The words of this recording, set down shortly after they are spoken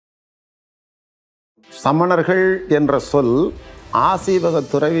சமணர்கள் என்ற சொல் ஆசீவக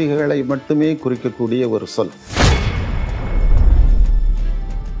துறவிகளை மட்டுமே குறிக்கக்கூடிய ஒரு சொல்.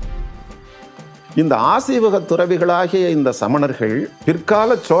 இந்த ஆசீவக துறவிகளாகிய இந்த சமணர்கள்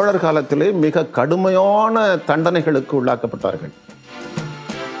பிற்கால சோழர் காலத்திலே மிக கடுமையான தண்டனைகளுக்கு உள்ளாக்கப்பட்டார்கள்.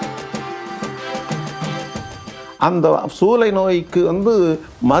 அந்த சூளை நோய்க்கு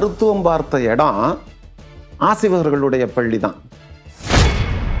மருத்துவம் பார்த்த இடம் ஆசீவகர்களுடைய பள்ளி தான்.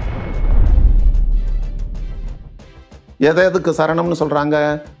 எதுக்கு சரணம்னு சொல்றாங்க?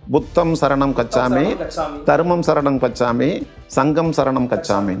 புத்தம் சரணம் கச்சாமி, தர்மம் சரணம் கச்சாமி, சங்கம் சரணம்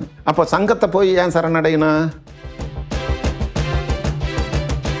கச்சாமி. அப்ப சங்கத்தை போய் ஏன் சரணடையணும்?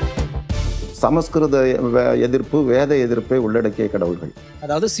 சமஸ்கிருத எதிர்ப்பு, வேத எதிர்ப்பை உள்ளடக்கிய கடவுள்கள்.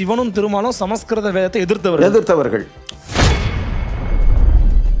 அதாவது சிவனும் திருமாலும் சமஸ்கிருத வேதத்தை எதிர்த்தவர்கள்.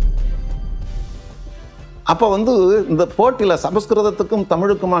 அப்போ இந்த போட்டியில், சமஸ்கிருதத்துக்கும்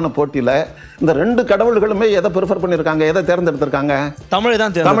தமிழுக்குமான போட்டியில் இந்த ரெண்டு கடவுள்களுமே எதை ப்ரிஃபர் பண்ணியிருக்காங்க, எதை தேர்ந்தெடுத்திருக்காங்க? தமிழ்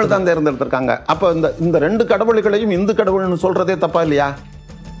தான் தேர்ந்தெடுத்திருக்காங்க. அப்போ இந்த ரெண்டு கடவுள்களையும் இந்து கடவுள்னு சொல்றதே தப்பா இல்லையா?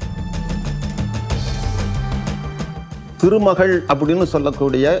 திருமகள் அப்படின்னு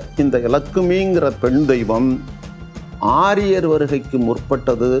சொல்லக்கூடிய இந்த இலக்குமிங்கிற பெண் தெய்வம் ஆரியர் வருகைக்கு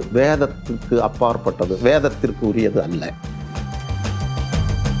முற்பட்டது, வேதத்திற்கு அப்பாற்பட்டது, வேதத்திற்கு உரியது அல்ல.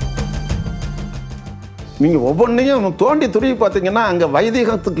 நீங்க ஒவ்வொன்றையும் தோண்டி துருவி பார்த்தீங்கன்னா அங்க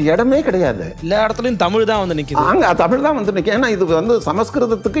வைதிகத்துக்கு இடமே கிடையாது. எல்லா இடத்துலையும் தமிழ் தான் நிற்குது. அங்க தமிழ் தான் நிற்கும். ஏன்னா இது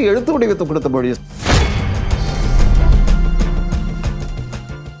சமஸ்கிருதத்துக்கு எழுத்து வடிவத்தை கொடுத்த மொழி.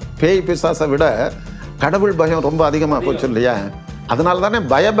 பேய் பிசாசை விட கடவுள் பயம் ரொம்ப அதிகமா போச்சு இல்லையா? அதனால தானே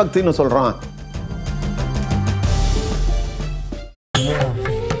பயபக்தின்னு சொல்றோம்.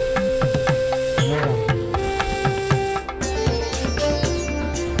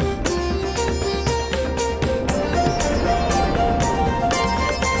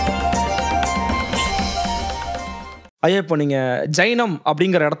 ஐயா, இப்போ நீங்கள் ஜைனம்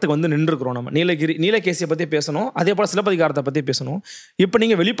அப்படிங்கிற இடத்துக்கு நின்றுக்கிறோம். நம்ம நீலகேசியை பற்றி பேசணும், அதே போல் சிலப்பதிகாரத்தை பற்றி பேசணும். இப்போ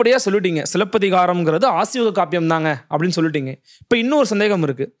நீங்கள் வெளிப்படையாக சொல்லிட்டீங்க, சிலப்பதிகாரம்ங்கிறது ஆசீவக காப்பியம் தாங்க அப்படின்னு சொல்லிட்டீங்க. இப்போ இன்னொரு சந்தேகம்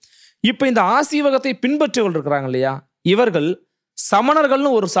இருக்குது. இப்போ இந்த ஆசீவகத்தை பின்பற்றிகள் இருக்கிறாங்க இல்லையா, இவர்கள்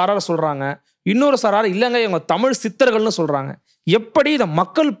சமணர்கள்னு ஒரு சாரார் சொல்கிறாங்க, இன்னொரு சாரார் இல்லைங்க இவங்க தமிழ் சித்தர்கள்னு சொல்கிறாங்க. எப்படி இதை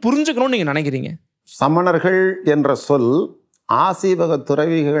மக்கள் புரிஞ்சுக்கணும்னு நீங்கள் நினைக்கிறீங்க? சமணர்கள் என்ற சொல் ஆசீவக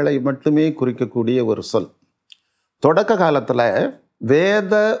துறவிகளை மட்டுமே குறிக்கக்கூடிய ஒரு சொல். தொடக்க காலத்தில்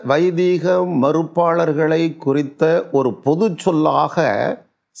வேத வைதீக மறுப்பாளர்களை குறித்த ஒரு பொது சொல்லாக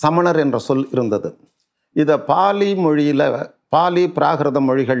சமணர் என்ற சொல் இருந்தது. இதை பாலி மொழியில், பாலி பிராகிருத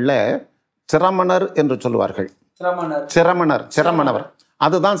மொழிகளில் சிரமணர் என்று சொல்லுவார்கள். சிரமணவர்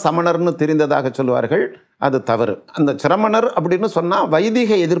அதுதான் சமணர்னு தெரிந்ததாக சொல்லுவார்கள். அது தவறு. அந்த சிரமணர் அப்படின்னு சொன்னால்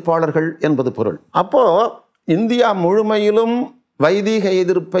வைதீக எதிர்ப்பாளர்கள் என்பது பொருள். அப்போது இந்தியா முழுமையிலும் வைதீக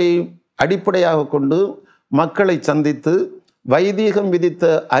எதிர்ப்பை அடிப்படையாக கொண்டு மக்களை சந்தித்து வைதீகம் விதித்த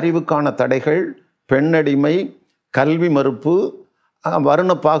அறிவுக்கான தடைகள், பெண்ணடிமை, கல்வி மறுப்பு,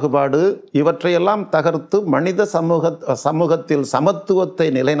 வருண பாகுபாடு இவற்றையெல்லாம் தகர்த்து மனித சமூகத்தில் சமத்துவத்தை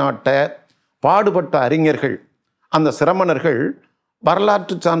நிலைநாட்ட பாடுபட்ட அறிஞர்கள் அந்த சிரமணர்கள்.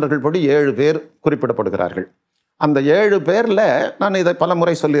 வரலாற்று சான்றுகள் படி 7 பேர் குறிப்பிடப்படுகிறார்கள். அந்த 7 பேரில் நான் இதை பல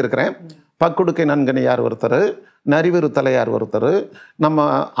முறை சொல்லியிருக்கிறேன். பக்குடுக்கை நன்கனியார் ஒருத்தர், நரிவிரு தலையார் ஒருத்தர், நம்ம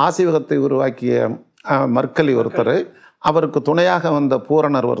ஆசீவகத்தை உருவாக்கிய மர்க்கலி ஒருத்தர், அவருக்கு துணையாக வந்த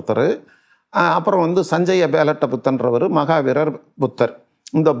பூரணர் ஒருத்தர், அப்புறம் சஞ்சய பேலட்ட புத்தன்றவர், மகாவீரர் புத்தர்.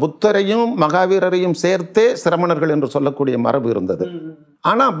 இந்த புத்தரையும் மகாவீரரையும் சேர்த்தே சிரமணர்கள் என்று சொல்லக்கூடிய மரபு இருந்தது.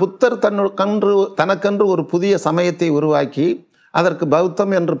 ஆனால் புத்தர் தனக்கென்று ஒரு புதிய சமயத்தை உருவாக்கி அதற்கு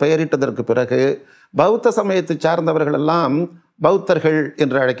பௌத்தம் என்று பெயரிட்டதற்கு பிறகு பௌத்த சமயத்தை சார்ந்தவர்கள் எல்லாம் பௌத்தர்கள்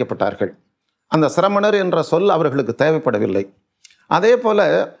என்று அழைக்கப்பட்டார்கள். அந்த சிரமணர் என்ற சொல் அவர்களுக்கு தேவைப்படவில்லை. அதே போல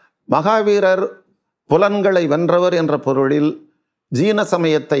மகாவீரர் புலன்களை வென்றவர் என்ற பொருளில் ஜீன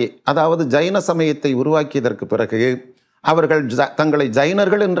சமயத்தை, அதாவது ஜைன சமயத்தை உருவாக்கியதற்கு பிறகு அவர்கள் தங்களை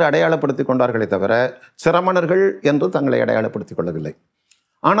ஜைனர்கள் என்று அடையாளப்படுத்திக் கொண்டார்களே தவிர சிரமணர்கள் என்று தங்களை அடையாளப்படுத்திக் கொள்ளவில்லை.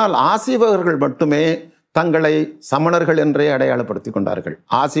 ஆனால் ஆசீவகர்கள் மட்டுமே தங்களை சமணர்கள் என்றே அடையாளப்படுத்திக் கொண்டார்கள்.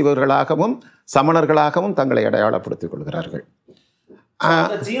 ஆசீவகர்களாகவும் சமணர்களாகவும் தங்களை அடையாளப்படுத்திக் கொள்கிறார்கள்.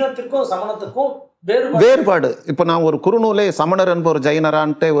 வேறுபாடு. இப்போ நான் ஒரு குறுநூலை சமணர் என்ப ஒரு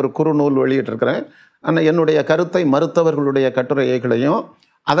ஜைனரான்ட்டு ஒரு குறுநூல் வெளியிட்டிருக்கிறேன். ஆனால் என்னுடைய கருத்தை மறுத்தவர்களுடைய கட்டுரைகளையும்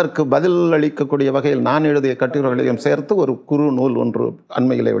அதற்கு பதில் அளிக்கக்கூடிய வகையில் நான் எழுதிய கட்டுரைகளையும் சேர்த்து ஒரு குறுநூல் ஒன்று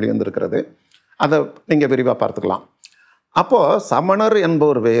அண்மையிலே வெளிவந்திருக்கிறது. அதை நீங்கள் விரிவாக பார்த்துக்கலாம். அப்போது சமணர்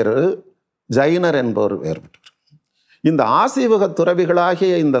என்பவர் வேறு, ஜைனர் என்பவர் வேறுபட்டார். இந்த ஆசீவக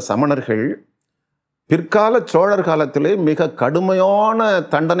துறவிகளாகிய இந்த சமணர்கள் பிற்கால சோழர் காலத்திலே மிக கடுமையான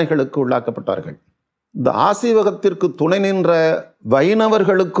தண்டனைகளுக்கு உள்ளாக்கப்பட்டார்கள். இந்த ஆசீவகத்திற்கு துணை நின்ற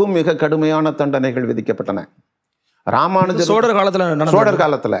வைணவர்களுக்கும் மிக கடுமையான தண்டனைகள் விதிக்கப்பட்டன. ராமானுஜர் சோழர் காலத்துல நடந்தது. சோழர்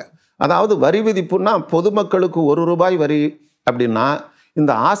காலத்தில் அதாவது வரி விதிப்புன்னா பொதுமக்களுக்கு ₹1 வரி அப்படின்னா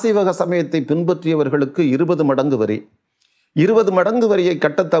இந்த ஆசீவக சமயத்தை பின்பற்றியவர்களுக்கு 20 மடங்கு வரி. 20 மடங்கு வரியை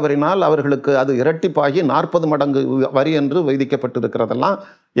கட்டத் தவறினால் அவர்களுக்கு அது இரட்டிப்பாகி 40 மடங்கு வரி என்று விதிக்கப்பட்டிருக்கிறதெல்லாம்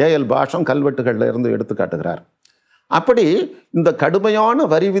ஏஎல் பாஷம் கல்வெட்டுகளில் இருந்து எடுத்து காட்டுகிறார். அப்படி இந்த கடுமையான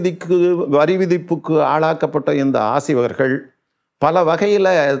வரி விதிப்புக்கு ஆளாக்கப்பட்ட இந்த ஆசீவகர்கள் பல வகையில்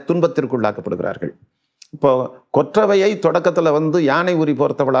துன்பத்திற்குள்ளாக்கப்படுகிறார்கள். இப்போ கொற்றவையை தொடக்கத்தில் யானை உரி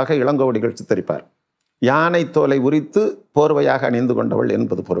போர்த்தவளாக இளங்கோவடிகள் சித்தரிப்பார். யானை தோலை உரித்து போர்வையாக அணிந்து கொண்டவள்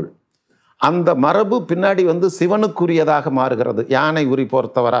என்பது பொருள். அந்த மரபு பின்னாடி சிவனுக்குரியதாக மாறுகிறது. யானை உரி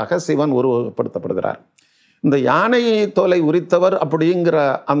போர்த்தவராக சிவன் உருவப்படுத்தப்படுகிறார். இந்த யானை தோலை உரித்தவர் அப்படிங்கிற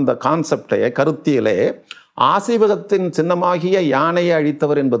அந்த கான்செப்டே கருத்தியலே ஆசீவகத்தின் சின்னமாகிய யானையை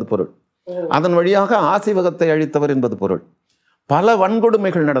அழித்தவர் என்பது பொருள். அதன் வழியாக ஆசீவகத்தை அழித்தவர் என்பது பொருள். பல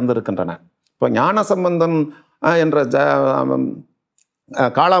வன்கொடுமைகள் நடந்திருக்கின்றன. இப்போ ஞானசம்பந்தன் என்ற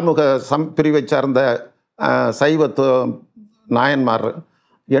காளாமுக பிரிவை சார்ந்த சைவ நாயன்மார்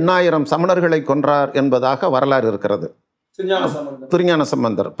 8000 சமணர்களை கொன்றார் என்பதாக வரலாறு இருக்கிறது. திருஞான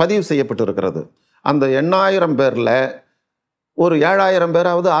சம்பந்தர் பதிவு செய்யப்பட்டிருக்கிறது. அந்த 8000 பேரில் ஒரு 7000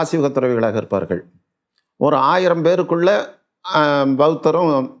 பேராவது ஆசீவக துறவிகளாக இருப்பார்கள். ஒரு 1000 பேருக்குள்ள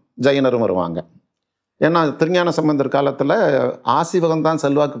பௌத்தரும் ஜைனரும் வருவாங்க. ஏன்னா திருஞான சம்பந்தர் காலத்தில் ஆசீவகம் தான்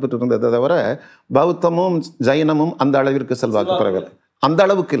செல்வாக்கு பெற்றிருந்ததை தவிர பௌத்தமும் ஜைனமும் அந்த அளவிற்கு செல்வாக்கு பெறவில்லை. அந்த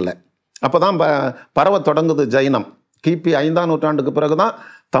அளவுக்கு இல்லை. அப்போ தான் பரவ தொடங்குது ஜைனம். கிபி 5ஆம் நூற்றாண்டுக்கு பிறகு தான்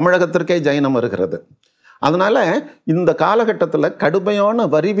தமிழகத்திற்கே ஜைனம் வருகிறது. அதனால் இந்த காலகட்டத்தில் கடுமையான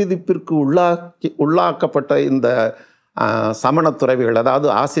வரி விதிப்பிற்கு உள்ளாக்கப்பட்ட இந்த சமண துறவிகள், அதாவது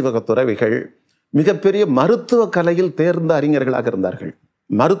ஆசீவக துறவிகள் மிகப்பெரிய மருத்துவ கலையில் தேர்ந்த அறிஞர்களாக இருந்தார்கள்.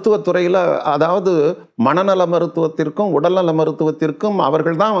 மருத்துவத்துறையில், அதாவது மனநல மருத்துவத்திற்கும் உடல்நல மருத்துவத்திற்கும்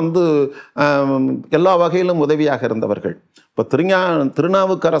அவர்கள் தான் எல்லா வகையிலும் உதவியாக இருந்தவர்கள். இப்போ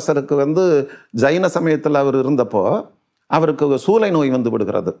திருநாவுக்கரசருக்கு ஜைன சமயத்தில் அவர் இருந்தப்போ அவருக்கு சூளை நோய்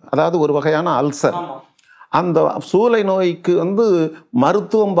விடுகிறது. அதாவது ஒரு வகையான அல்சர். அந்த சூளை நோய்க்கு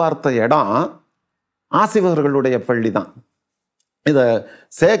மருத்துவம் பார்த்த இடம் ஆசீவகர்களுடைய பள்ளி தான். இதை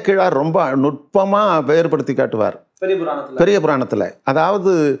சேக்கிழார் ரொம்ப நுட்பமாக வேறுபடுத்தி காட்டுவார் பெரிய புராணத்தில்.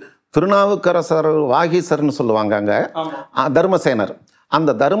 அதாவது திருநாவுக்கரசர் வாகீசர்னு சொல்லுவாங்க அங்கே தர்மசேனர்.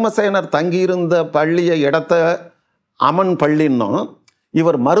 அந்த தர்மசேனர் தங்கியிருந்த பள்ளியை இடத்த அமன் பள்ளின்னும்,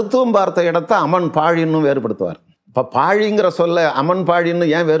 இவர் மருத்துவம் பார்த்த இடத்த அமன் பாழின்னும் வேறுபடுத்துவார். இப்போ பாழிங்கிற சொல்ல அமன் பாழின்னு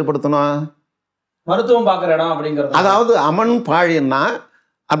ஏன் வேறுபடுத்தணும்? மருத்துவம் பார்க்குற இடம் அப்படிங்கிறது. அதாவது அமன் பாழின்னா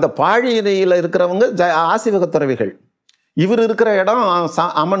அந்த பாழியில் இருக்கிறவங்க ஆசீவக துறவிகள். இவர் இருக்கிற இடம்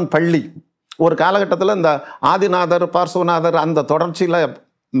அமன் பள்ளி. ஒரு காலகட்டத்தில் இந்த ஆதிநாதர் பார்ஸ்வநாதர் அந்த தொடர்ச்சியில்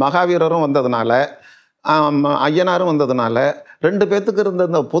மகாவீரரும் வந்ததுனால, ஐயனாரும் வந்ததுனால 2 பேர்த்துக்கு இருந்த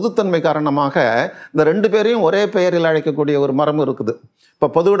இந்த பொதுத்தன்மை காரணமாக இந்த 2 பேரையும் ஒரே பெயரில் அழைக்கக்கூடிய ஒரு மரபு இருக்குது. இப்போ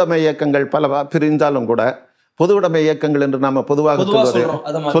பொதுவுடைமை இயக்கங்கள் பல பிரிந்தாலும் கூட பொதுவுடைமை இயக்கங்கள் என்று நாம் பொதுவாக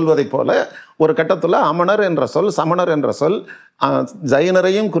சொல்வதைப் போல ஒரு கட்டத்தில் அமணர் என்ற சொல், சமணர் என்ற சொல்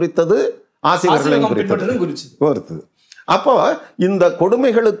ஜைனரையும் குறித்தது, ஆசீவர்களையும் குறித்தது. அப்போ இந்த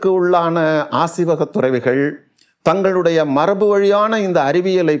கொடுமைகளுக்கு உள்ளான ஆசீவக துறவிகள் தங்களுடைய மரபு வழியான இந்த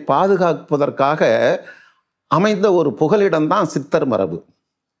அறிவியலை பாதுகாப்பதற்காக அமைந்த ஒரு புகலிடம் தான் சித்தர் மரபு.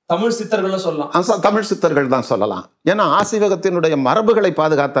 தமிழ் சித்தர்கள் சொல்லலாம். தமிழ் சித்தர்கள் தான் சொல்லலாம். ஏன்னா ஆசீவகத்தினுடைய மரபுகளை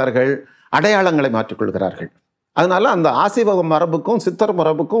பாதுகாத்தார்கள், அடையாளங்களை மாற்றிக்கொள்கிறார்கள். அதனால அந்த ஆசீவக மரபுக்கும் சித்தர்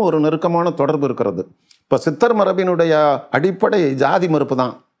மரபுக்கும் ஒரு நெருக்கமான தொடர்பு இருக்கிறது. இப்போ சித்தர் மரபினுடைய அடிப்படை ஜாதி மறுப்பு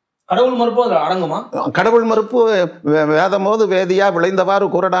தான். கடவுள் மறுப்பு அடங்குமா? கடவுள் மறுப்பு வேதமோது வேதியா விளைந்தவாறு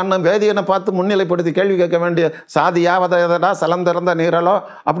கூறடான்னு வேதியனை பார்த்து முன்னிலைப்படுத்தி கேள்வி கேட்க வேண்டிய சாதியா வதடா சலந்திறந்த நீரலோ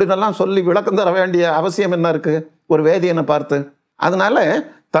அப்படின்னெல்லாம் சொல்லி விளக்கம் தர வேண்டிய அவசியம் என்ன இருக்கு ஒரு வேதியனை பார்த்து? அதனால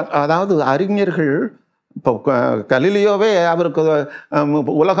அதாவது அறிஞர்கள் இப்போ கலிலியோவே அவருக்கு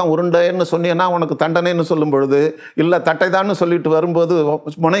உலகம் உருண்டைன்னு சொன்னீங்கன்னா உனக்கு தண்டனைன்னு சொல்லும் பொழுது, இல்லை தட்டைதான்னு சொல்லிட்டு வரும்போது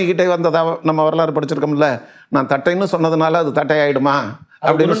முனைகிட்டே வந்ததா நம்ம வரலாறு படிச்சிருக்கோம்ல, நான் தட்டைன்னு சொன்னதுனால அது தட்டை ஆயிடுமா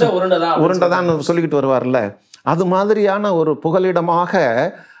அப்படின்னு உருண்டைதான் சொல்லிக்கிட்டு வருவார்ல. அது மாதிரியான ஒரு புகலிடமாக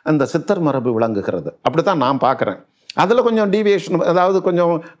அந்த சித்தர் மரபு விளங்குகிறது. அப்படித்தான் நான் பார்க்குறேன். அதில் கொஞ்சம் டீவியேஷன், அதாவது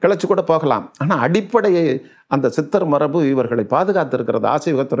கொஞ்சம் கிளச்சி கூட போகலாம். ஆனால் அடிப்படையை அந்த சித்தர் மரபு இவர்களை பாதுகாத்திருக்கிறது,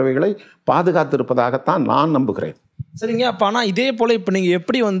 ஆசீவக துறவிகளை பாதுகாத்திருப்பதாகத்தான் நான் நம்புகிறேன். சரிங்க. அப்போ ஆனால் இதே போல் இப்போ நீங்கள்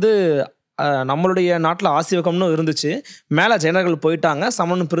எப்படி நம்மளுடைய நாட்டில் ஆசீவகம்னு இருந்துச்சு, மேலே ஜைனர்கள் போயிட்டாங்க,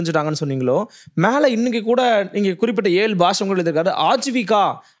 சமணம் பிரிஞ்சுட்டாங்கன்னு சொன்னீங்களோ, மேலே இன்னைக்கு கூட நீங்கள் குறிப்பிட்ட 7 பாஷங்கள் இருக்காரு, ஆஜீவிகா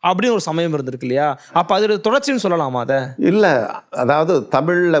அப்படின்னு ஒரு சமயம் இருந்திருக்கு இல்லையா? அப்போ அது தொடர்ச்சின்னு சொல்லலாமா? அதை இல்லை, அதாவது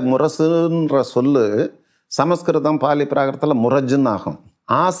தமிழில் முரசுன்ற சொல்லு சமஸ்கிருதம் பாலி பிராகிருதத்தில் முரஜுன்னு ஆகும்.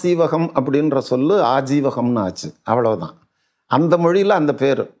 ஆசீவகம் அப்படின்ற சொல்லு ஆஜீவகம்னு ஆச்சு, அவ்வளவுதான். அந்த மொழியில் அந்த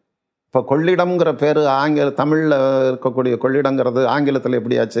பேர். இப்போ கொள்ளிடம்ங்கிற பேர் தமிழில் இருக்கக்கூடிய கொள்ளிடங்கிறது ஆங்கிலத்தில்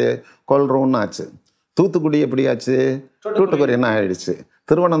எப்படியாச்சு கொல்றோன்னு ஆச்சு. தூத்துக்குடி எப்படியாச்சு டூட்டுக்குடின்னு ஆயிடுச்சு.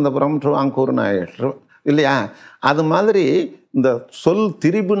 திருவனந்தபுரம் ட்ருவாங்கூர்னு ஆயிடுச்சு இல்லையா? அது மாதிரி இந்த சொல்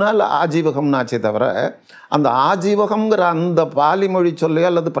திரிபுனால் ஆஜீவகம்னு ஆச்சே தவிர அந்த ஆஜீவகம்ங்கிற அந்த பாலி மொழி சொல்லையோ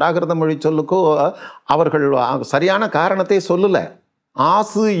அல்லது பிராகிருத மொழி சொல்லுக்கோ அவர்கள் சரியான காரணத்தை சொல்லலை.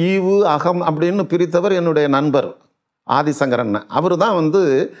 ஆசு ஈவு அகம் அப்படின்னு பிரித்தவர் என்னுடைய நண்பர் ஆதிசங்கரன். அவர் தான்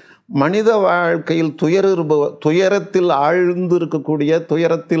மனித வாழ்க்கையில் துயரத்தில் ஆழ்ந்து இருக்கக்கூடிய,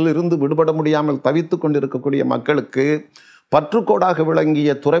 துயரத்தில் இருந்து விடுபட முடியாமல் தவித்து கொண்டிருக்கக்கூடிய மக்களுக்கு பற்றுக்கோடாக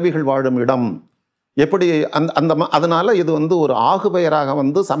விளங்கிய துறவிகள் வாழும் இடம் எப்படி அதனால இது ஒரு ஆகு பெயராக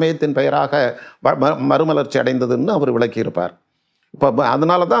சமயத்தின் பெயராக மறுமலர்ச்சி அடைந்ததுன்னு அவர் விளக்கியிருப்பார். இப்போ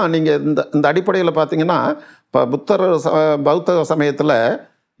அதனால தான் நீங்கள் இந்த அடிப்படையில் பார்த்தீங்கன்னா, இப்போ பௌத்த சமயத்தில்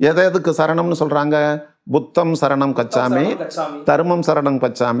எதுக்கு சரணம்னு சொல்கிறாங்க? புத்தம் சரணம் கச்சாமி, தர்மம் சரணம்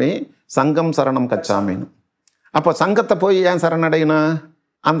கச்சாமி, சங்கம் சரணம் கச்சாமின்னு. அப்போ சங்கத்தை போய் ஏன் சரணடையணும்?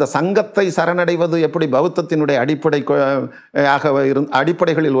 அந்த சங்கத்தை சரணடைவது எப்படி பௌத்தத்தினுடைய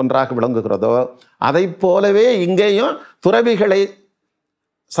அடிப்படைகளில் ஒன்றாக விளங்குகிறதோ அதை போலவே இங்கேயும் துறவிகளை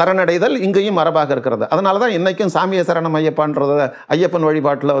சரணடைதல் இங்கேயும் மரபாக இருக்கிறது. அதனால தான் இன்றைக்கும் சாமிய சரணம் ஐயப்பான்றது, ஐயப்பன்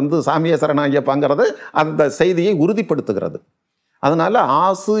வழிபாட்டில் சாமிய சரணம் ஐயப்பாங்கிறது அந்த செய்தியை உறுதிப்படுத்துகிறது. அதனால்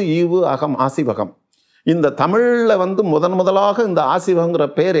ஆசு ஈவு அகம் ஆசிவகம், இந்த தமிழில் முதலாக இந்த ஆசிவகங்கிற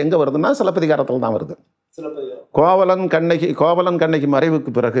பேர் எங்கே வருதுன்னா சிலப்பதிகாரத்தில் தான் வருது. கோவலன் கண்ணகி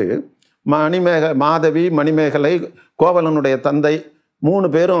மறைவுக்கு பிறகு மாதவி மணிமேகலை கோவலனுடைய தந்தை 3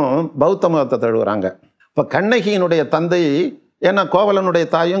 பேரும் பௌத்த மதத்தை தழுவுறாங்க. இப்போ கண்ணகியினுடைய தந்தை, ஏன்னா கோவலனுடைய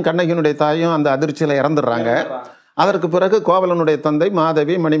தாயும் கண்ணகியினுடைய தாயும் அந்த அதிர்ச்சியில் இறந்துடுறாங்க. அதற்கு பிறகு கோவலனுடைய தந்தை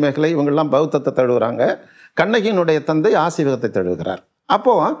மாதவி மணிமேகலை இவங்கெல்லாம் பௌத்தத்தை தழுவுறாங்க. கண்ணகியினுடைய தந்தை ஆசீவகத்தை தழுவுகிறார்.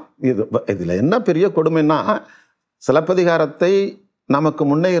 அப்போது இதில் என்ன பெரிய கொடுமைன்னா, சிலப்பதிகாரத்தை நமக்கு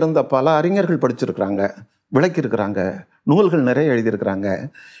முன்னே இருந்த பல அறிஞர்கள் படிச்சிருக்கிறாங்க, விளக்கியிருக்கிறாங்க, நூல்கள் நிறைய எழுதியிருக்கிறாங்க.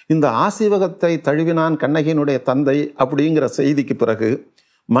 இந்த ஆசீவகத்தை தழுவினான் கண்ணகியினுடைய தந்தை அப்படிங்கிற செய்திக்கு பிறகு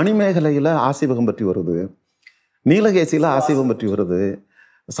மணிமேகலையில் ஆசீவகம் பற்றி வருது, நீலகேசியில் ஆசீவகம் பற்றி வருது,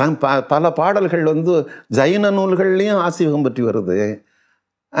 பல பாடல்கள் ஜைன நூல்கள்லேயும் ஆசீவகம் பற்றி வருது.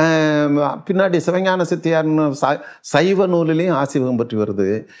 பின்னாடி சிவஞான சித்தியார்னு சைவ நூலிலையும் ஆசீவகம் பற்றி வருது.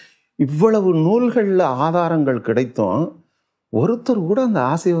 இவ்வளவு நூல்களில் ஆதாரங்கள் கிடைத்தும் ஒருத்தர் கூட அந்த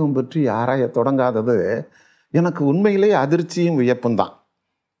ஆசீவகம் பற்றி ஆராய தொடங்காதது எனக்கு உண்மையிலேயே அதிர்ச்சியும் வியப்பும் தான்.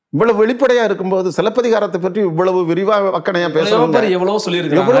 இவ்வளவு வெளிப்படையா இருக்கும்போது சிலப்பதிகாரத்தை பற்றி இவ்வளவு விரிவாக வக்கணையா பேசுவாங்க.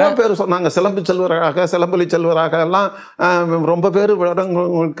 எவ்வளவோ பேர் சொன்னாங்க, சிலம்பு செல்வராக சிலம்பொலி செல்வராக எல்லாம் ரொம்ப பேர்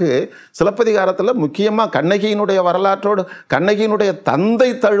விவரங்களுக்கு சிலப்பதிகாரத்தில் முக்கியமாக கண்ணகியினுடைய வரலாற்றோடு கண்ணகியினுடைய தந்தை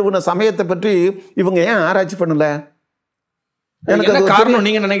தழுவின சமயத்தை பற்றி இவங்க ஏன் ஆராய்ச்சி பண்ணல? எனக்கு காரணம்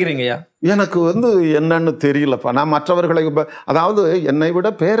நீங்க நினைக்கிறீங்கய்யா? எனக்கு என்னன்னு தெரியலப்பா. நான் மற்றவர்களை, அதாவது என்னை விட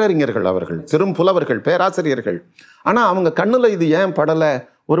பேரறிஞர்கள், அவர்கள் பெரும் புலவர்கள், பேராசிரியர்கள். ஆனால் அவங்க கண்ணில் இது ஏன் படலை?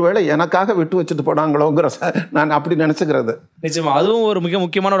 ஒருவேளை எனக்காக விட்டு வச்சுட்டு போனாங்களோங்கிற நான் அப்படி நினைச்சுக்கிறது. நிச்சயமா அதுவும் ஒரு மிக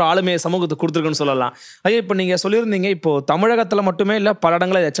முக்கியமான ஒரு ஆளுமையை சமூகத்துக்கு கொடுத்துருக்குன்னு சொல்லலாம். ஐயா, இப்போ நீங்க சொல்லியிருந்தீங்க, இப்போ தமிழகத்துல மட்டுமே இல்லை, பல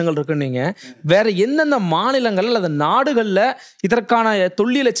இடங்களில் எச்சங்கள் இருக்குன்னீங்க. வேற எந்தெந்த மாநிலங்கள் அல்லது நாடுகளில் இதற்கான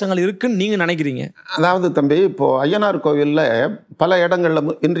தொல்லியல் எச்சங்கள் இருக்குன்னு நீங்க நினைக்கிறீங்க? அதாவது தம்பி, இப்போ ஐயனார் கோவிலில் பல இடங்கள்ல,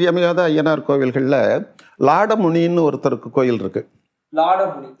 இன்றியமையாத ஐயனார் கோவில்களில் லாடமுனின்னு ஒருத்தருக்கு கோயில் இருக்கு.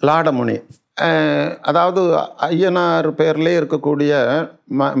 லாடமுனி, அதாவது ஐயனார் பேர்லேயே இருக்கக்கூடிய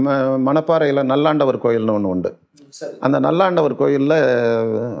மணப்பாறையில் நல்லாண்டவர் கோயில்னு ஒன்று உண்டு. அந்த நல்லாண்டவர் கோயிலில்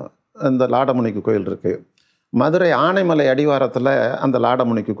அந்த லாடமுனிக்கு கோயில் இருக்குது. மதுரை ஆனைமலை அடிவாரத்தில் அந்த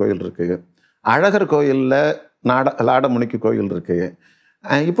லாடமுனிக்கு கோயில் இருக்குது. அழகர் கோயிலில் லாடமுனிக்கு கோயில் இருக்குது.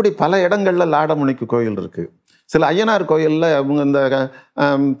 இப்படி பல இடங்களில் லாடமுனிக்கு கோயில் இருக்குது. சில ஐயனார் கோயிலில் அவங்க இந்த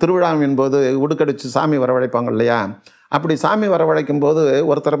திருவிழாவின் போது உடுக்கடிச்சு சாமி வரவழைப்பாங்க இல்லையா? அப்படி சாமி வரவழைக்கும் போது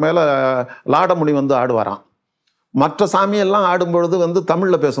ஒருத்தர் மேலே லாடமுனி ஆடுவாராம். மற்ற சாமியெல்லாம் ஆடும்பொழுது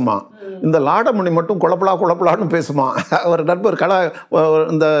தமிழில் பேசுமா, இந்த லாடமுனி மட்டும் குழப்பலான்னு பேசுமா. ஒரு நண்பர்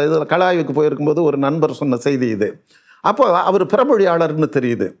இந்த இதில் கலாய்வுக்கு போயிருக்கும்போது ஒரு நண்பர் சொன்ன செய்தி இது. அப்போ அவர் பிறமொழியாளர்னு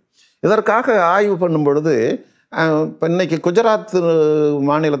தெரியுது. இதற்காக ஆய்வு பண்ணும் பொழுது இப்போ இன்னைக்கு குஜராத்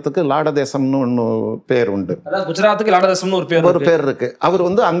மாநிலத்துக்கு லாடதேசம்னு ஒன்று பேர் உண்டு. குஜராத்துக்கு லாடதேசம்னு ஒரு பேர் இருக்கு. அவர்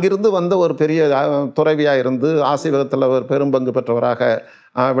அங்கிருந்து வந்த ஒரு பெரிய துறவியாக இருந்து ஆசீர்வாதத்தில் ஒரு பெரும்பங்கு பெற்றவராக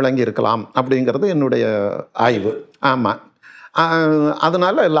விளங்கி இருக்கலாம் அப்படிங்கிறது என்னுடைய ஆய்வு. ஆமாம்,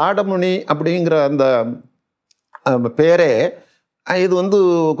 அதனால லாடமுனி அப்படிங்கிற அந்த பேரே இது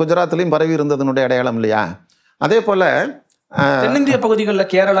குஜராத்லேயும் பரவி இருந்ததனுடைய அடையாளம் இல்லையா? அதே போல் தென்னிந்திய பகுதிகளில்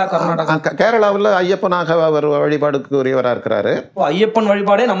கேரளா, கர்நாடகா, கேரளாவில் ஐயப்பனாக அவர் வழிபாடுக்கு உரியவராக இருக்கிறாரு. ஐயப்பன்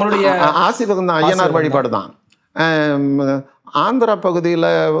வழிபாடே நம்மளுடைய ஆசீவகம் தான், ஐயனார் வழிபாடு தான். ஆந்திரா பகுதியில்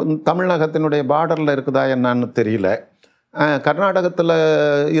தமிழகத்தினுடைய பார்டரில் இருக்குதா என்னன்னு தெரியல. கர்நாடகத்தில்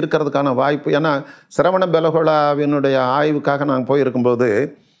இருக்கிறதுக்கான வாய்ப்பு. ஏன்னா சிரவண பெலகோலாவினுடைய ஆய்வுக்காக நான் போயிருக்கும்போது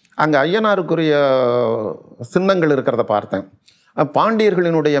அங்கே ஐயனாருக்குரிய சின்னங்கள் இருக்கிறத பார்த்தேன்.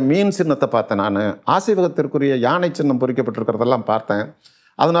 பாண்டியர்களினுடைய மீன் சின்னத்தை பார்த்தேன். நான் ஆசீவகத்திற்குரிய யானை சின்னம் பொறிக்கப்பட்டிருக்கிறதெல்லாம் பார்த்தேன்.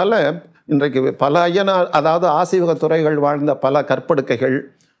 அதனால் இன்றைக்கு பல ஐயனார், அதாவது ஆசீவக துறைகள் வாழ்ந்த பல கற்படுக்கைகள்,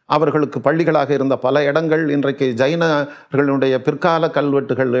 அவர்களுக்கு பள்ளிகளாக இருந்த பல இடங்கள் இன்றைக்கு ஜைனர்களுடைய பிற்கால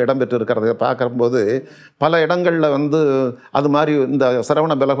கல்வெட்டுகள் இடம்பெற்று இருக்கிறத பார்க்கும்போது பல இடங்களில் வந்து அது மாதிரி இந்த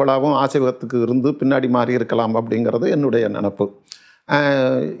சிரவண பெலகோலாவும் ஆசீவகத்துக்கு இருந்து பின்னாடி மாறி இருக்கலாம் அப்படிங்கிறது என்னுடைய நினப்பு.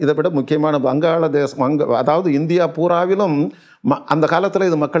 இதை விட முக்கியமான வங்காளதேசம், அதாவது இந்தியா பூராவிலும் அந்த காலத்தில்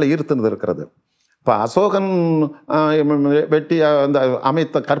இது மக்களை ஈர்த்துன்னு இருக்கிறது. இப்போ அசோகன் வெட்டி அந்த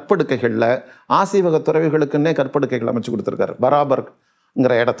அமைத்த கற்படுக்கைகளில் ஆசீவக துறவிகளுக்குன்னே கற்படுக்கைகள் அமைச்சு கொடுத்துருக்காரு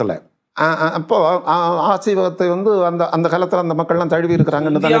பராபர்ங்கிற இடத்துல. அப்போது ஆசீவகத்தை வந்து அந்த அந்த காலத்தில் அந்த மக்கள்லாம் தழுவி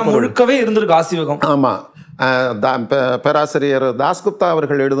இருக்கிறாங்கன்னு தான் முழுக்கவே இருந்திருக்கு ஆசீவகம். ஆமாம். பேராசிரியர் தாஸ்குப்தா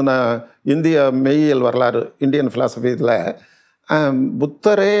அவர்கள் எழுதின இந்திய மெய்யியல் வரலாறு, இந்தியன் ஃபிலாசபியில்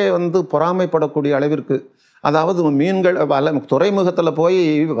புத்தரே வந்து பொறாமைப்படக்கூடிய அளவிற்கு, அதாவது மீன்கள் துறைமுகத்தில் போய்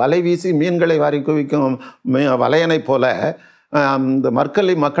வலை வீசி மீன்களை வாரி குவிக்கும் வலையனை போல இந்த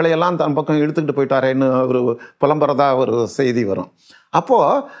மக்களையெல்லாம் தன் பக்கம் இழுத்துக்கிட்டு போயிட்டாரேன்னு ஒரு புலம்புறதா ஒரு செய்தி வரும்.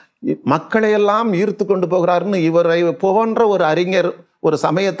 அப்போது மக்களையெல்லாம் ஈர்த்து கொண்டு போகிறாருன்னு இவரை போன்ற ஒரு அறிஞர், ஒரு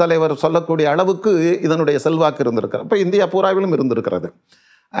சமய தலைவர் சொல்லக்கூடிய அளவுக்கு இதனுடைய செல்வாக்கு இருந்திருக்கிறது. இப்போ இந்தியா பூராவிலும் இருந்திருக்கிறது.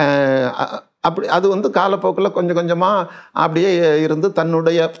 அப்படி அது வந்து காலப்போக்கில் கொஞ்சம் கொஞ்சமாக அப்படியே இருந்து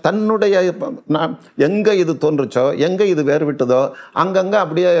தன்னுடைய எங்கே இது தோன்றுச்சோ, எங்கே இது வேர் விட்டதோ அங்கங்கே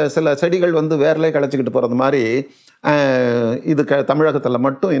அப்படியே சில செடிகள் வந்து வேர்லே களைச்சிக்கிட்டு போகிறது மாதிரி இது தமிழகத்தில்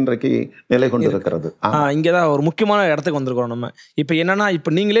மட்டும் இன்றைக்கு நிலை கொண்டு இருக்கிறது. இங்கே தான் ஒரு முக்கியமான இடத்துக்கு வந்திருக்கிறோம் நம்ம. இப்போ என்னென்னா,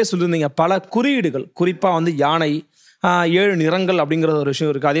 இப்போ நீங்களே சொல்லியிருந்தீங்க பல குறியீடுகள், குறிப்பாக வந்து யானை, 7 நிறங்கள் அப்படிங்கிற ஒரு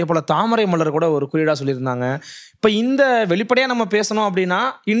விஷயம் இருக்குது. அதே போல் தாமரை மலர் கூட ஒரு குறியீடாக சொல்லியிருந்தாங்க. இப்போ இந்த வெளிப்படையாக நம்ம பேசணும் அப்படின்னா,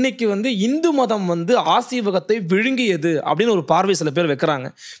 இன்னைக்கு வந்து இந்து மதம் வந்து ஆசீவகத்தை விழுங்கியது அப்படின்னு ஒரு பார்வை சில பேர் வைக்கிறாங்க.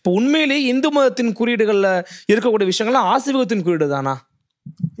 இப்போ உண்மையிலேயே இந்து மதத்தின் குறியீடுகளில் இருக்கக்கூடிய விஷயங்கள்லாம் ஆசீவகத்தின் குறியீடு தானா?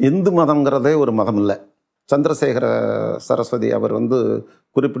 இந்து மதம்ங்கிறதே ஒரு மதம் இல்லை. சந்திரசேகர சரஸ்வதி அவர் வந்து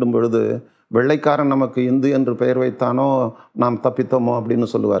குறிப்பிடும் பொழுது, வெள்ளைக்காரன் நமக்கு இந்து என்று பெயர் வைத்தானோ நாம் தப்பித்தோமோ அப்படின்னு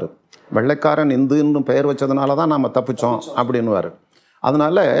சொல்லுவார். வெள்ளைக்காரன் இந்துன்னு பெயர் வச்சதுனால தான் நாம் தப்பிச்சோம் அப்படின்னுவார்.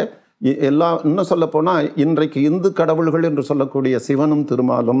 அதனால் இன்னும் சொல்லப்போனால் இன்றைக்கு இந்து கடவுள்கள் என்று சொல்லக்கூடிய சிவனும்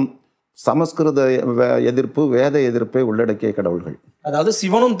திருமாலும் சமஸ்கிருத எதிர்ப்பு, வேத எதிர்ப்பை உள்ளடக்கிய கடவுள்கள். அதாவது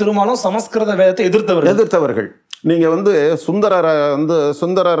சிவனும் திருமாலும் சமஸ்கிருத வேதத்தை எதிர்த்தவர்கள். நீங்கள் வந்து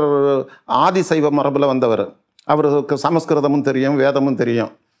சுந்தரர் ஆதிசைவ மரபில் வந்தவர். அவருக்கு சமஸ்கிருதமும் தெரியும், வேதமும்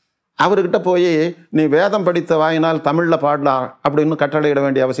தெரியும். அவர்கிட்ட போய் நீ வேதம் படித்த வாயினால் தமிழில் பாடலாம் அப்படின்னு கட்டளையிட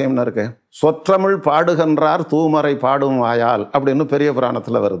வேண்டிய அவசியம் என்ன இருக்கு? சொற்றமிழ் பாடுகின்றார் தூமறை பாடும் வாயால் அப்படின்னு பெரிய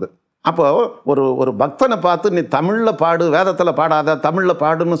புராணத்தில் வருது. அப்போ ஒரு பக்தனை பார்த்து நீ தமிழில் பாடு, வேதத்தில் பாடாத, தமிழில்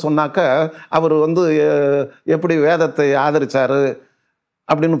பாடுன்னு சொன்னாக்க அவர் வந்து எப்படி வேதத்தை ஆதரிச்சாரு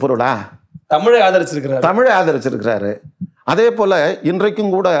அப்படின்னு பொருளா? தமிழை ஆதரிச்சிருக்கிறாரு. அதே போல்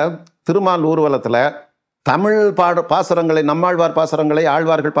இன்றைக்கும் கூட திருமால் ஊர்வலத்தில் தமிழ் பாசுரங்களை, நம்மாழ்வார் பாசுரங்களை,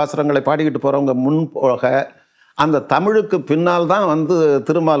 ஆழ்வார்கள் பாசுரங்களை பாடிக்கிட்டு போகிறவங்க முன் போக அந்த தமிழுக்கு பின்னால் தான் வந்து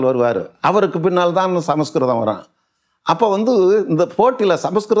திருமால் வருவார். அவருக்கு பின்னால் தான் சமஸ்கிருதம் வரும். அப்போ வந்து இந்த போட்டியில்,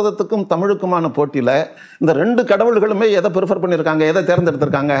 சமஸ்கிருதத்துக்கும் தமிழுக்குமான போட்டியில் இந்த 2 கடவுள்களுமே எதை ப்ரிஃபர் பண்ணியிருக்காங்க, எதை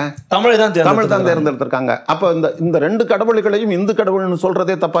தேர்ந்தெடுத்திருக்காங்க? தமிழ் தான் தேர்ந்தெடுத்திருக்காங்க. அப்போ இந்த 2 கடவுள்களையும் இந்து கடவுள்னு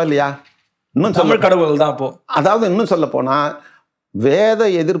சொல்கிறதே தப்பா இல்லையா? இன்னும் தமிழ் கடவுள் தான். அப்போ அதாவது இன்னும் சொல்ல போனால் வேத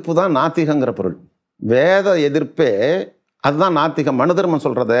எதிர்ப்பு தான் நாத்திகங்கிற பொருள். வேத எதிர்ப்பே அதுதான் நாத்திகம். மனுதர்மன்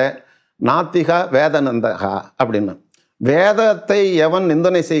சொல்கிறத நாத்திகா வேதநந்தகா அப்படின்னு. வேதத்தை எவன்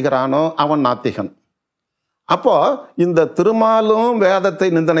நிந்தனை செய்கிறானோ அவன் நாத்திகன். அப்போது இந்த திருமாலும் வேதத்தை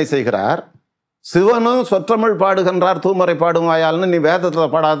நிந்தனை செய்கிறார், சிவனும் சொற்றமிழ் பாடுகின்றார் தூமறை பாடும் வாயால்னு நீ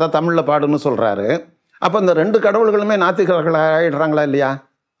வேதத்தில் பாடாத தமிழில் பாடுன்னு சொல்கிறாரு. அப்போ இந்த 2 கடவுள்களுமே நாத்திகர்கள் ஆகிடுறாங்களா இல்லையா?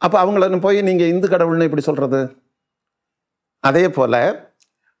 அப்போ அவங்கள போய் நீங்கள் இந்து கடவுள்னு இப்படி சொல்கிறது? அதே போல்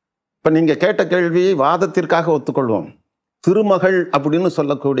இப்போ நீங்கள் கேட்ட கேள்வி வாதத்திற்காக ஒத்துக்கொள்வோம். திருமகள் அப்படின்னு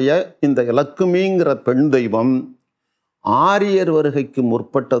சொல்லக்கூடிய இந்த இலக்குமிங்கிற பெண் தெய்வம் ஆரியர் வருகைக்கு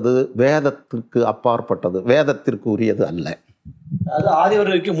முற்பட்டது, வேதத்திற்கு அப்பாற்பட்டது, வேதத்திற்கு உரியது அல்ல. அது ஆரியர்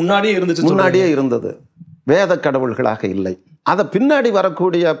வருகைக்கு முன்னாடியே இருந்தது, வேத கடவுள்களாக இல்லை. அதை பின்னாடி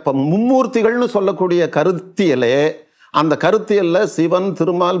வரக்கூடிய இப்போ மும்மூர்த்திகள்னு சொல்லக்கூடிய கருத்தியலே, அந்த கருத்தியல்ல சிவன்,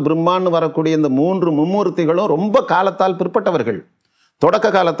 திருமால், பிரம்மான்னு வரக்கூடிய இந்த 3 மும்மூர்த்திகளும் ரொம்ப காலத்தால் பிற்பட்டவர்கள். தொடக்க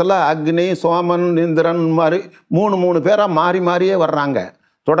காலத்தில் அக்னி, சோமன், இந்திரன் மாதிரி 3 பேராக மாறியே வர்றாங்க.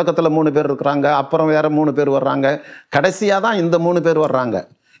 தொடக்கத்தில் 3 பேர் இருக்கிறாங்க, அப்புறம் வேறு 3 பேர் வர்றாங்க, கடைசியாக தான் இந்த 3 பேர் வர்றாங்க.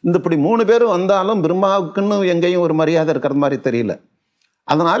 இப்படி 3 பேர் வந்தாலும் பிரம்மாவுக்குன்னு எங்கேயும் ஒரு மரியாதை இருக்கிற மாதிரி தெரியல.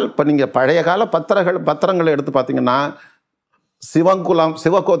 அதனால் இப்போ நீங்கள் பழைய கால பத்திரங்களை எடுத்து பார்த்தீங்கன்னா, சிவகுலம்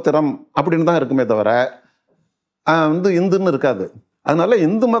சிவகோத்திரம் அப்படின்னு தான் இருக்குமே தவிர இந்துன்னு இருக்காது. அதனால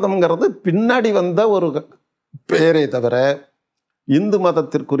இந்து மதம்ங்கிறது பின்னாடி வந்த ஒரு பேரே தவிர இந்து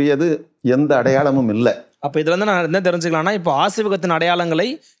மதத்திற்குரியது எந்த அடையாளமும் இல்லை. அப்ப இதுல இருந்து நான் என்ன தெரிஞ்சுக்கலாம்னா, இப்போ ஆசீவகத்தின் அடையாளங்களை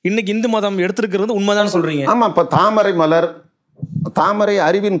இன்னைக்கு இந்து மதம் எடுத்திருக்கிறது உண்மைதான் சொல்றீங்க. ஆமா, இப்ப தாமரை மலர், தாமரை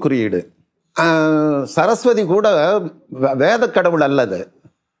அறிவின் குறியீடு. சரஸ்வதி கூட வேத கடவுள் அல்லது,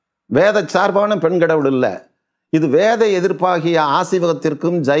 வேத சார்பான பெண் கடவுள் இல்லை. இது வேத எதிர்ப்பாகிய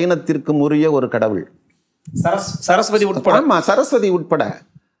ஆசீவகத்திற்கும் ஜைனத்திற்கும் உரிய ஒரு கடவுள். சரஸ்வதி உட்பட. ஆமா, சரஸ்வதி உட்பட.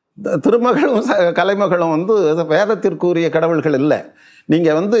 திருமகளும் கலைமகளும் வேதத்திற்குரிய கடவுள்கள் இல்லை. நீங்க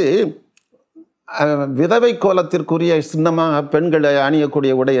விதவை கோலத்திற்குரிய சின்னமாக பெண்கள்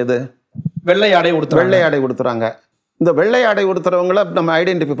அணியக்கூடிய உடையது வெள்ளை ஆடை உடுத்துறாங்க. இந்த வெள்ளை ஆடை உடுத்துறவங்கள நம்ம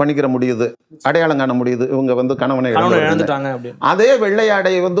ஐடென்டிஃபை பண்ணிக்கிற முடியுது, அடையாளம் காண முடியுது. இவங்க கணவனை இழந்துட்டாங்க. அதே வெள்ளை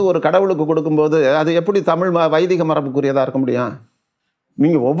ஆடை ஒரு கடவுளுக்கு கொடுக்கும்போது அது எப்படி தமிழ் வைதிக மரபுக்குரியதா இருக்க முடியும்?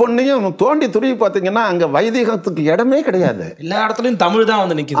 நீங்க ஒவ்வொன்றையும் தோண்டி துருவி பார்த்தீங்கன்னா அங்க வைதிகத்துக்கு இடமே கிடையாது. எல்லா இடத்துலயும் தமிழ்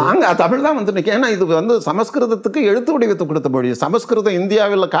தான் நிக்குது. அங்க தமிழ் தான் நிற்கும். ஏன்னா இது சமஸ்கிருதத்துக்கு எழுத்து வடிவத்தை கொடுத்த மொழி. சமஸ்கிருதம்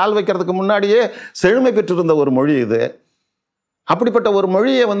இந்தியாவில் கால் வைக்கிறதுக்கு முன்னாடியே செழுமை பெற்றிருந்த ஒரு மொழி இது. அப்படிப்பட்ட ஒரு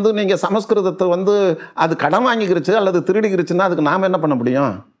மொழியை நீங்க சமஸ்கிருதத்தை அது கடன் வாங்கிக்கிருச்சு அல்லது திருடிக்கிருச்சுன்னா அதுக்கு நாம என்ன பண்ண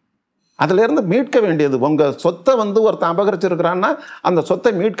முடியும்? அதுல இருந்து மீட்க வேண்டியது, உங்க சொத்தை ஒருத்தன் அபகரிச்சிருக்கிறான்னா அந்த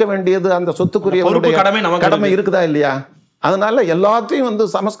சொத்தை மீட்க வேண்டியது அந்த சொத்துக்குரிய கடமை இருக்குதா இல்லையா? அதனால எல்லாத்தையும்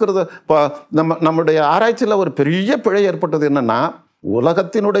சமஸ்கிருத நம்முடைய ஆராய்ச்சியில் ஒரு பெரிய பிழை ஏற்பட்டது என்னன்னா,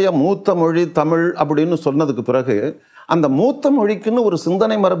 உலகத்தினுடைய மூத்த மொழி தமிழ் அப்படின்னு சொன்னதுக்கு பிறகு அந்த மூத்த மொழிக்குன்னு ஒரு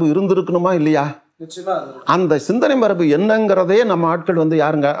சிந்தனை மரபு இருந்திருக்கணுமா இல்லையா? அந்த சிந்தனை மரபு என்னங்கிறதே நம்ம ஆட்கள்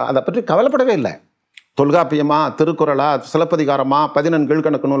யாருங்க அதை பற்றி கவலைப்படவே இல்லை. தொல்காப்பியமா, திருக்குறளா, சிலப்பதிகாரமா, 14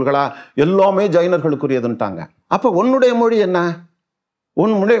 கீழ்கணக்கு நூல்களா, எல்லாமே ஜைனர்களுக்குரியதுன்ட்டாங்க. அப்ப உன்னுடைய மொழி என்ன?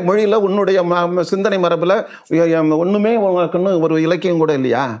 உன் மொழியில உன்னுடைய சிந்தனை மரபுல ஒண்ணுமே உனக்குன்னு ஒரு இலக்கியம் கூட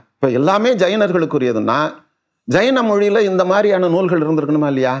இல்லையா? இப்ப எல்லாமே ஜைனர்களுக்குரியதுன்னா ஜைன மொழியில இந்த மாதிரியான நூல்கள்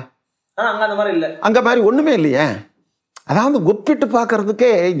இருந்திருக்கணுமா இல்லையா? அங்க மாதிரி ஒண்ணுமே இல்லையே. அதாவது ஒப்பிட்டு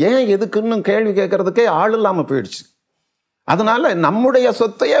பார்க்கறதுக்கே ஏன் எதுக்குன்னு கேள்வி கேட்கறதுக்கே ஆள் இல்லாம போயிடுச்சு. அதனால நம்முடைய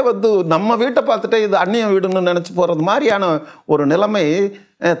சொத்தையே நம்ம வீட்டை பார்த்துட்டு இது அந்நிய வீடுன்னு நினைச்சு போறது மாதிரியான ஒரு நிலைமை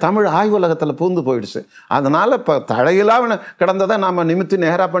தமிழ் ஆய்வுலகத்தில் பூந்து போயிடுச்சு. அதனால இப்போ தலையிலாக கிடந்ததை நாம நிமித்தி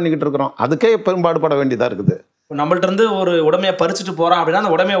நேராக பண்ணிக்கிட்டு இருக்கிறோம். அதுக்கே பெரும்பாடுபட வேண்டியதா இருக்குது. நம்மள்ட்ட இருந்து ஒரு உடமையை பறிச்சுட்டு போறோம் அப்படின்னா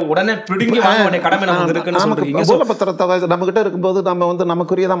அந்த உடமையை உடனே பிடுங்கி வாங்க வேண்டிய கடமை நமக்கு இருக்குன்னு சொல்றீங்க. மூலப்பத்திரத்தை நம்ம கிட்ட இருக்கும்போது நம்ம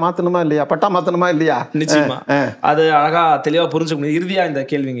நமக்குரியதா மாத்தணுமா இல்லையா? பட்டா மாத்தணுமா இல்லையா? நிச்சயமா அது அழகா தெளிவா புரிஞ்சுக்க முடியும். இறுதியா இந்த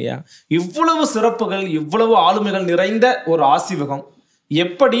கேள்விங்கய்யா, இவ்வளவு சிறப்புகள் இவ்வளவு ஆளுமைகள் நிறைந்த ஒரு ஆசீவகம்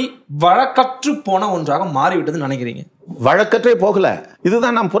எப்படி வழக்கற்று போன ஒன்றாக மாறிவிட்டதுன்னு நினைக்கிறீங்க? வழக்கற்றே போகல.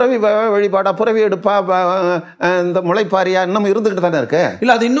 இதுதான் நாம் புறவி வழிபாடா, புறவி எடுப்பா, இந்த முளைப்பாரியா இன்னும் இருந்துகிட்டு தானே இருக்கு.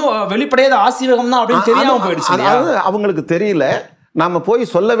 இல்ல அது இன்னும் வெளிப்படையாத ஆசீவகம் தான் அப்படின்னு தெரியாம போயிடுச்சு. அதாவது அவங்களுக்கு தெரியல, நாம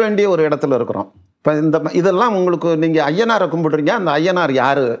போய் சொல்ல வேண்டிய ஒரு இடத்துல இருக்கிறோம். இப்ப இதெல்லாம் உங்களுக்கு நீங்க ஐயனாரை கும்பிடுறீங்க, அந்த ஐயனார்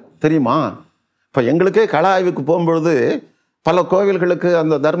யாரு தெரியுமா? இப்ப எங்களுக்கே கள ஆய்வுக்கு போகும்பொழுது பல கோவில்களுக்கு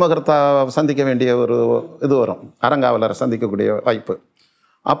அந்த தர்மகர்த்தா சந்திக்க வேண்டிய ஒரு இது வரும், அறங்காவலரை சந்திக்கக்கூடிய வாய்ப்பு.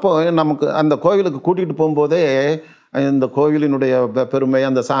 அப்போ நமக்கு அந்த கோவிலுக்கு கூட்டிகிட்டு போகும்போதே இந்த கோவிலினுடைய பெருமை,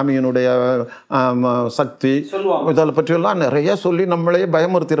 அந்த சாமியினுடைய சக்தி, இதில் பற்றியெல்லாம் நிறைய சொல்லி நம்மளே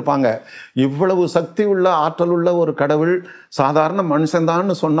பயமுறுத்தியிருப்பாங்க. இவ்வளவு சக்தி உள்ள ஆற்றல் உள்ள ஒரு கடவுள் சாதாரண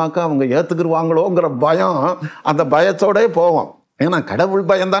மனுஷன்தான்னு சொன்னாக்கா அவங்க ஏற்றுக்குருவாங்களோங்கிற பயம், அந்த பயத்தோடே போவோம். ஏன்னா கடவுள்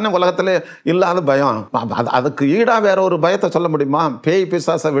பயம் தானே உலகத்தில் இல்லாத பயம். அதுக்கு ஈடாக வேற ஒரு பயத்தை சொல்ல முடியுமா? பேய்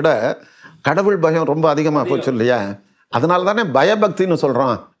பிசாசை விட கடவுள் பயம் ரொம்ப அதிகமாக போச்சு இல்லையா? அதனால தானே பயபக்தின்னு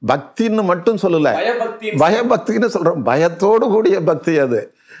சொல்றோம். பக்தின்னு மட்டும் சொல்லல, பயபக்தின்னு சொல்றோம். பயத்தோடு கூடிய பக்தி. அது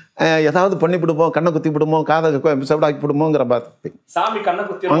ஏதாவது பண்ணிவிடுமோ, கண்ணை குத்தி விடுமோ, காதை செவடாக்கி விடுமோங்கிற பக்தி.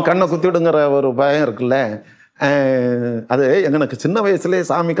 கண்ணை குத்திவிடுங்கிற ஒரு பயம் இருக்குல்ல. அது எனக்கு சின்ன வயசுலேயே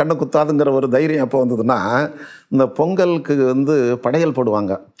சாமி கண்ணை குத்தாதுங்கிற ஒரு தைரியம் எப்போ வந்ததுன்னா, இந்த பொங்கலுக்கு படையல்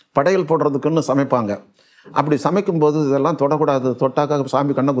போடுவாங்க. படையல் போடுறதுக்குன்னு சமைப்பாங்க. அப்படி சமைக்கும்போது இதெல்லாம் தொடக்கூடாது, தொட்டாக்கா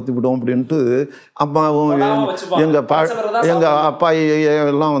சாமி கண்ணை குத்தி விடும் அப்படின்ட்டு அம்மாவும் எங்கள் அப்பா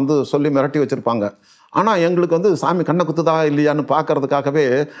எல்லாம் சொல்லி மிரட்டி வச்சுருப்பாங்க. ஆனால் எங்களுக்கு சாமி கண்ணை குத்துதா இல்லையான்னு பார்க்கறதுக்காகவே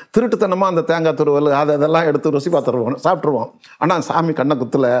திருட்டுத்தனமாக அந்த தேங்காய் துருவல் அதெல்லாம் எடுத்து ருசி பார்த்துருவோம், சாப்பிட்ருவோம். ஆனால் சாமி கண்ணை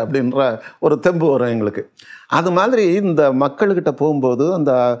குத்தலை அப்படின்ற ஒரு தெம்பு வரும் எங்களுக்கு. அது மாதிரி இந்த மக்கள்கிட்ட போகும்போது,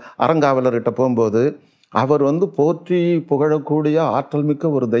 அந்த அறங்காவலர்கிட்ட போகும்போது அவர் போற்றி புகழக்கூடிய ஆற்றல் மிக்க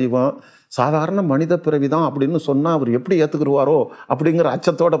ஒரு தெய்வம், சாதாரண மனித பிறவிதான் அப்படின்னு சொன்னால் அவர் எப்படி ஏற்றுக்குருவாரோ அப்படிங்கிற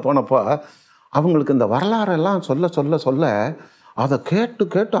அச்சத்தோடு போனப்போ அவங்களுக்கு இந்த வரலாறெல்லாம் சொல்ல சொல்ல சொல்ல அதை கேட்டு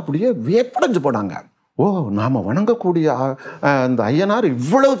கேட்டு அப்படியே வியப்படைஞ்சு போனாங்க. ஓ, நாம் வணங்கக்கூடிய இந்த ஐயனார்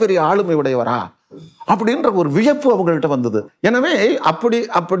இவ்வளவு பெரிய ஆளுமை உடையவரா அப்படின்ற ஒரு வியப்பு அவங்கள்ட்ட வந்தது. எனவே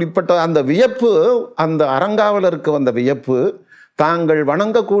அப்படிப்பட்ட அந்த வியப்பு, அந்த அறங்காவலருக்கு வந்த வியப்பு தாங்கள்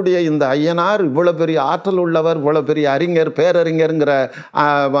வணங்கக்கூடிய இந்த ஐயனார் இவ்வளவு பெரிய ஆற்றல் உள்ளவர், இவ்வளவு பெரிய அறிஞர், பேரறிஞருங்கிற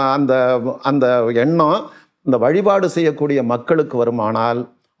அந்த அந்த எண்ணம் இந்த வழிபாடு செய்யக்கூடிய மக்களுக்கு வருமானால்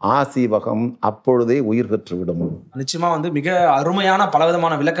ஆசீவகம் அப்பொழுதே உயிர் பெற்றுவிடும். நிச்சயமா வந்து மிக அருமையான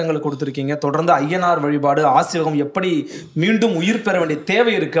பலவிதமான விளக்கங்கள் கொடுத்துருக்கீங்க. தொடர்ந்து ஐயனார் வழிபாடு, ஆசீவகம் எப்படி மீண்டும் உயிர் பெற வேண்டிய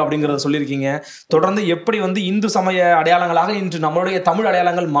தேவை இருக்கு அப்படிங்கிறத சொல்லியிருக்கீங்க. தொடர்ந்து எப்படி வந்து இந்து சமய அடையாளங்களாக இன்று நம்மளுடைய தமிழ்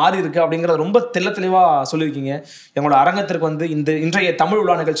அடையாளங்கள் மாறி இருக்கு அப்படிங்கிறத ரொம்ப தெளிவா சொல்லியிருக்கீங்க. எங்களோட அரங்கத்திற்கு வந்து இன்றைய தமிழ்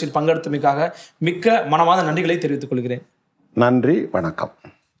உலா நிகழ்ச்சியில் பங்கெடுத்தமைக்காக மிக்க மனமார்ந்த நன்றிகளை தெரிவித்துக் கொள்கிறேன். நன்றி, வணக்கம்.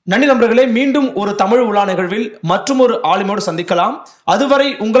 நன்றி நண்பர்களே. மீண்டும் ஒரு தமிழ் உலா நிகழ்வில் மற்றும் ஒரு ஆளுமையோடு சந்திக்கலாம். அதுவரை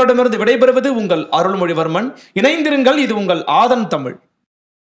உங்களிடமிருந்து விடைபெறுவது உங்கள் அருள்மொழிவர்மன். இணைந்திருங்கள். இது உங்கள் ஆதன் தமிழ்.